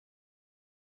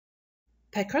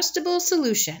Picrustable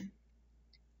solution.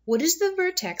 What is the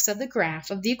vertex of the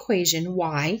graph of the equation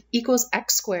y equals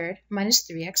x squared minus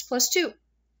 3x plus 2?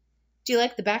 Do you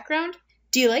like the background?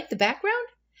 Do you like the background?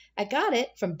 I got it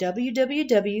from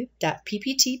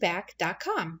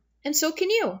www.pptback.com, and so can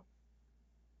you.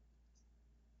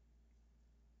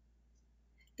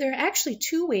 There are actually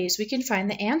two ways we can find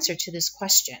the answer to this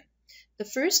question. The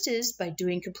first is by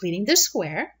completing the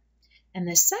square, and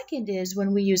the second is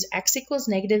when we use x equals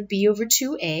negative b over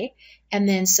 2a and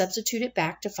then substitute it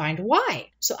back to find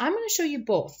y. So I'm going to show you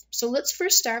both. So let's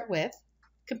first start with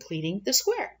completing the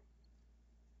square.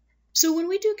 So when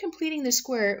we do completing the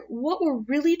square, what we're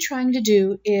really trying to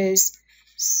do is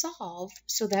solve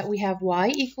so that we have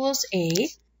y equals a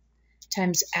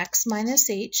times x minus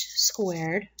h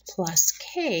squared plus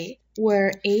k,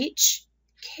 where h,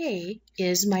 k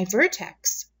is my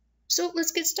vertex. So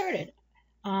let's get started.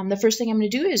 The first thing I'm going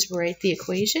to do is write the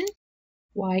equation.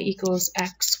 Y equals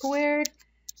x squared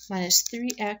minus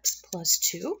 3x plus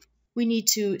 2. We need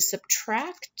to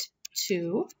subtract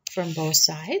 2 from both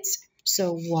sides.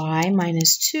 So y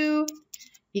minus 2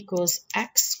 equals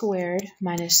x squared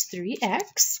minus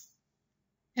 3x.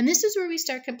 And this is where we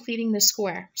start completing the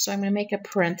square. So I'm going to make a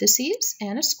parentheses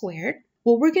and a squared.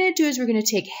 What we're going to do is we're going to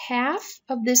take half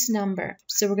of this number.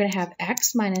 So we're going to have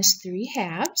x minus 3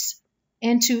 halves.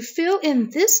 And to fill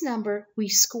in this number, we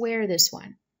square this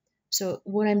one. So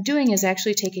what I'm doing is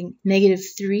actually taking negative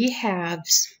 3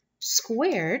 halves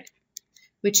squared,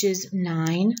 which is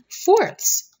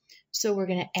 9/4. So we're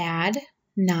going to add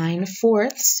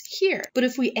 9/4 here. But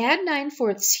if we add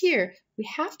 9/4 here, we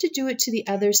have to do it to the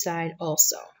other side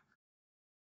also.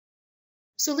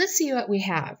 So let's see what we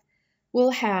have.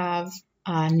 We'll have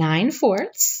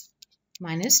 9/4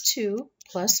 minus 2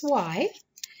 plus y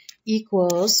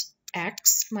equals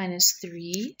x minus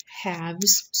 3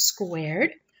 halves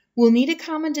squared. We'll need a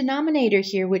common denominator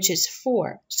here, which is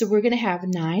 4. So we're going to have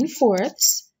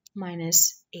 9/4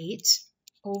 minus 8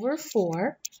 over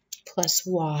 4 plus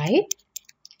y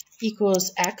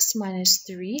equals x minus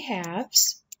 3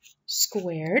 halves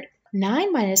squared.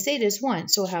 9 minus 8 is 1,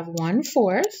 so we'll have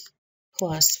 1/4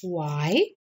 plus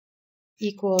y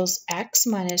equals x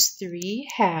minus 3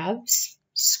 halves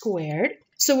squared.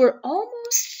 So we're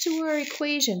almost to our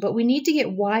equation, but we need to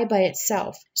get y by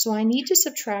itself. So I need to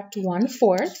subtract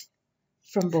 1/4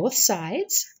 from both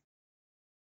sides.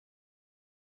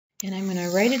 And I'm going to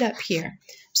write it up here.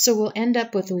 So we'll end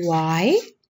up with y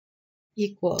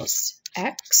equals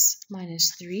x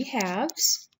minus 3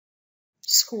 halves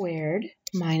squared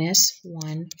minus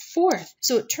 1/4.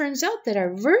 So it turns out that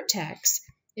our vertex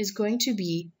is going to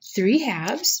be 3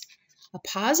 halves, a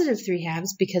positive 3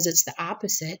 halves because it's the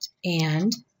opposite,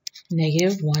 and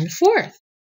negative 1/4.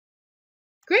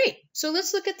 Great. So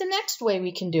let's look at the next way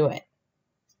we can do it.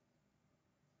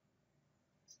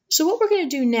 So what we're going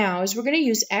to do now is we're going to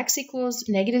use x equals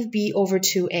negative b over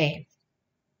 2a.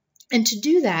 And to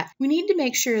do that, we need to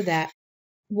make sure that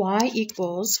y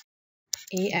equals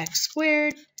ax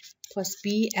squared plus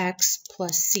bx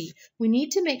plus c. We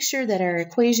need to make sure that our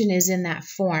equation is in that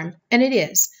form, and it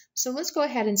is. So let's go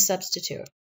ahead and substitute.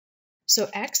 So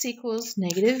x equals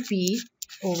negative b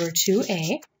over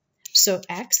 2a. So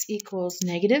x equals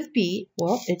negative b,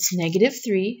 well, it's negative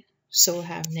 3, so we'll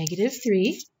have negative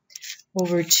 3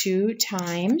 over 2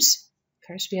 times, of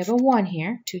course we have a 1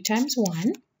 here, 2 times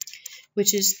 1,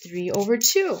 which is 3 over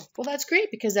 2. Well, that's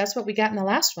great because that's what we got in the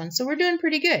last one, so we're doing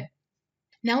pretty good.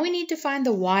 Now we need to find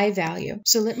the y value.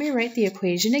 So let me write the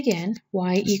equation again.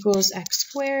 Y equals x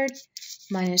squared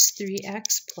minus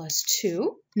 3x plus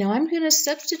 2. Now I'm going to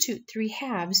substitute 3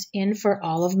 halves in for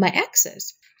all of my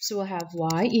x's. So we'll have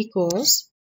y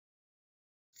equals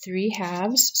 3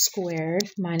 halves squared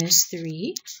minus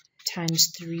 3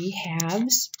 times 3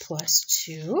 halves plus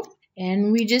 2.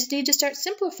 And we just need to start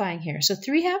simplifying here. So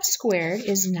 3 halves squared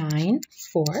is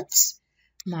 9/4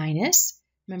 minus,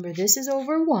 remember this is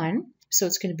over 1, so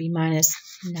it's going to be minus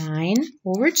 9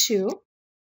 over 2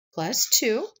 plus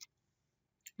 2.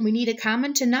 We need a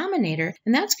common denominator,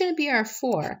 and that's going to be our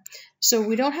 4. So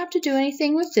we don't have to do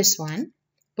anything with this one,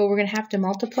 but we're going to have to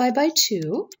multiply by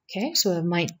 2. Okay, so it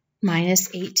might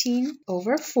minus 18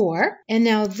 over 4. And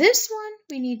now this one,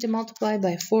 we need to multiply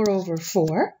by 4 over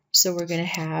 4. So we're going to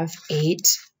have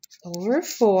 8 over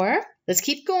 4. Let's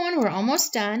keep going. We're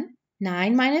almost done.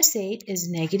 9 minus 8 is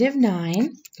negative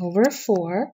 9 over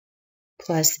 4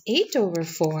 plus 8 over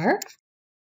 4.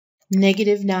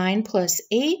 Negative 9 plus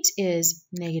 8 is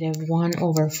negative 1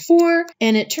 over 4.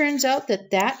 And it turns out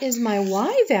that that is my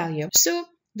y value. So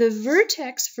the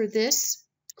vertex for this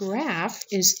graph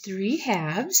is 3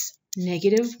 halves,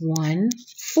 negative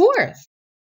 1/4.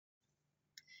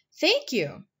 Thank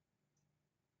you.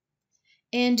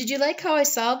 And did you like how I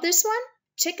solved this one?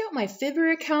 Check out my Fibber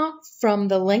account from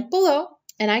the link below,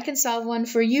 and I can solve one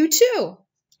for you too.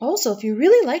 Also, if you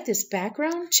really like this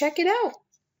background, check it out.